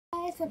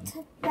guys,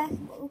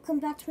 welcome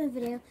back to my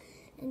video.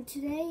 And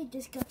today I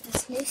just got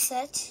this new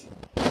set.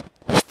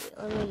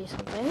 Let me do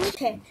something.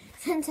 Okay,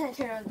 since I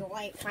turned on the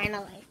light,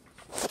 finally.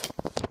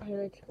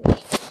 I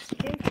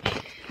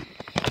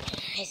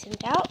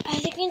zoomed out.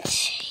 As you can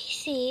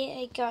see,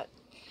 I got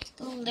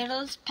the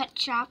littlest pet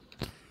shop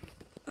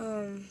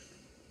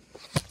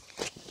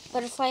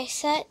butterfly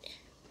set.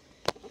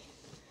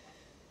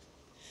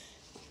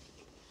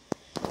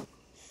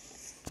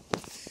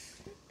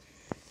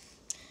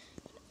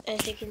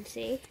 As you can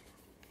see,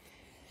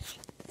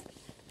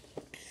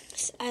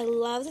 I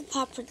love the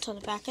paw prints on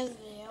the back of the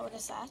video. What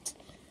is that?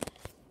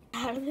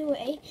 Out of the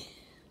way,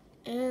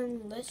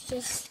 and let's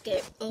just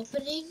get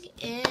opening.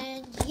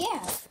 And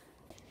yeah,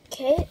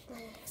 okay,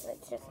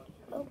 let's just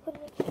open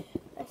it.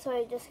 So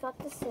I just got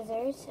the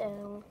scissors,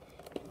 and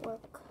we're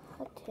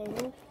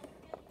cutting.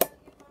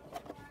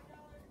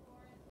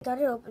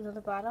 Got it open on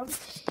the bottom.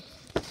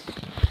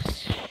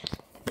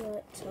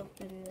 Let's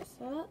open this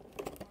up.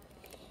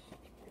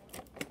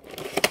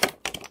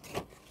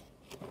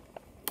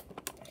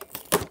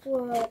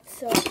 What's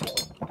so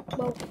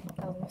cool?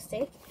 Oh,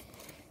 mistake.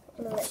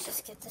 Let's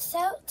just get this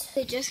out.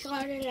 They just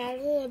got it out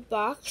of the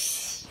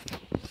box.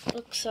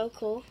 Looks so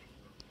cool.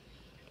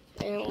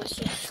 And let's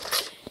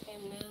just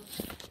remove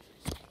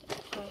the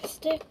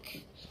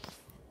plastic.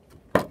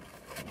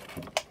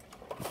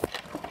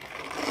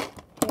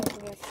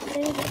 Here's the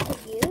thing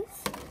to use.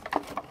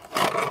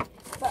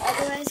 But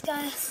otherwise,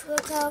 guys,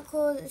 look how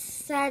cool this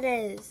set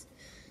is.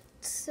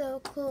 It's so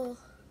cool.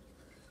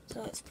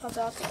 So let's pop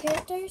out the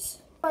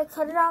characters. I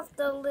cut it off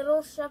the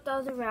little stuff that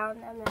was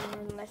around, and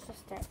then let's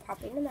just start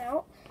popping them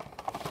out.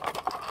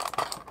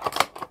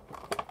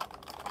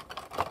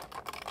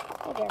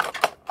 Oh dear.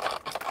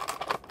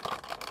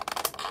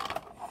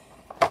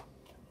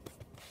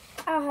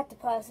 I'll have to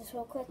pause this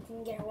real quick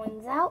and get her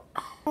wings out.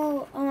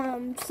 Oh,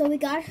 so we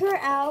got her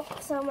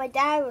out. So my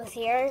dad was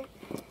here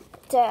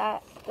to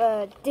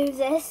do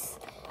this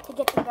to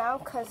get them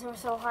out because they were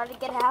so hard to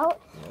get out.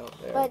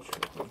 But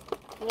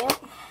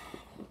yep.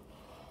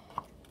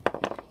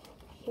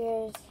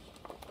 Here's,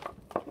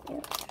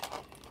 yep.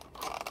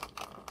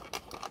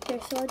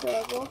 They're so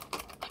adorable.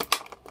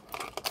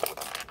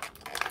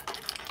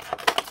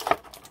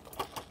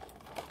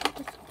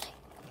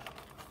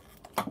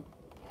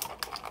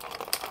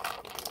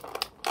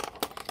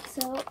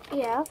 So,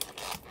 yeah.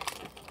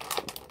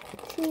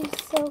 She's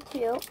so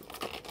cute.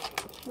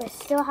 We're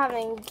still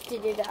having to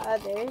do the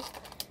others.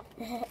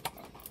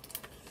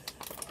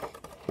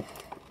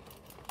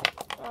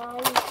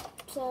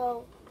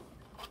 So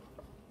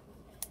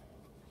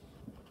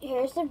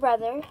here's the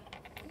brother.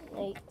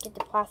 Get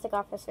the plastic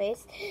off his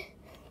face.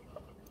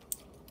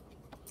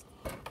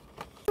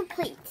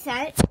 Complete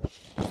set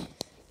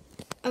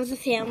of the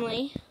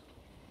family.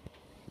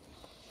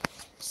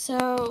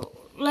 So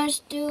let's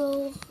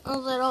do a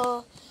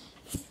little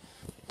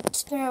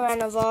spin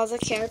around of all the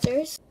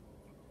characters.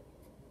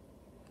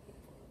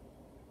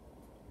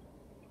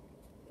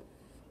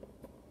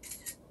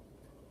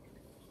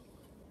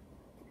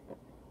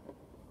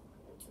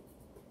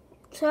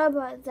 So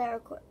about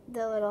the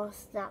little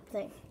snap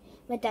thing.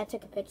 My dad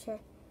took a picture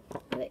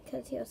of it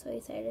because he was so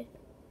excited.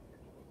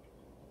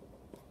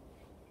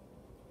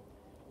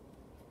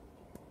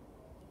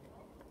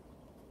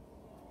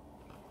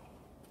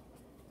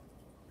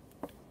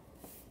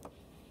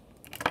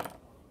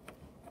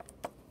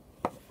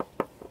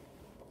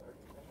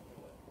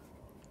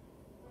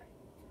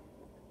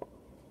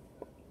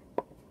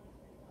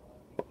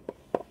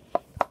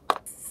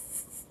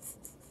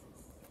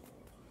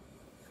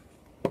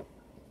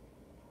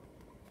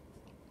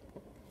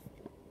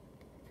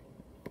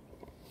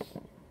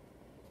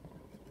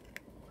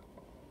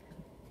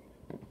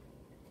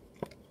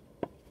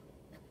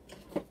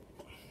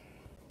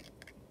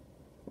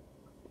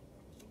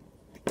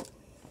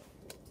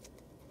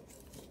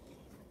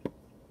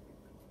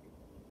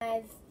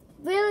 My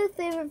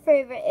really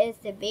favorite is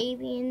the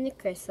baby and the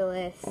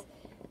chrysalis.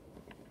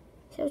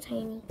 So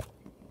tiny.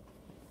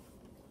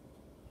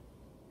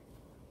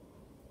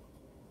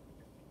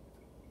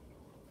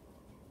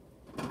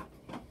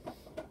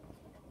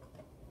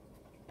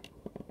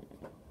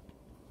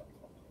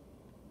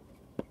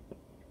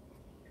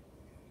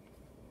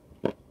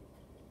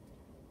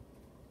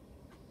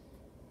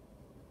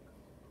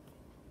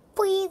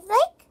 Please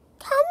like,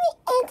 comment,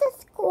 and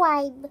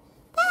subscribe.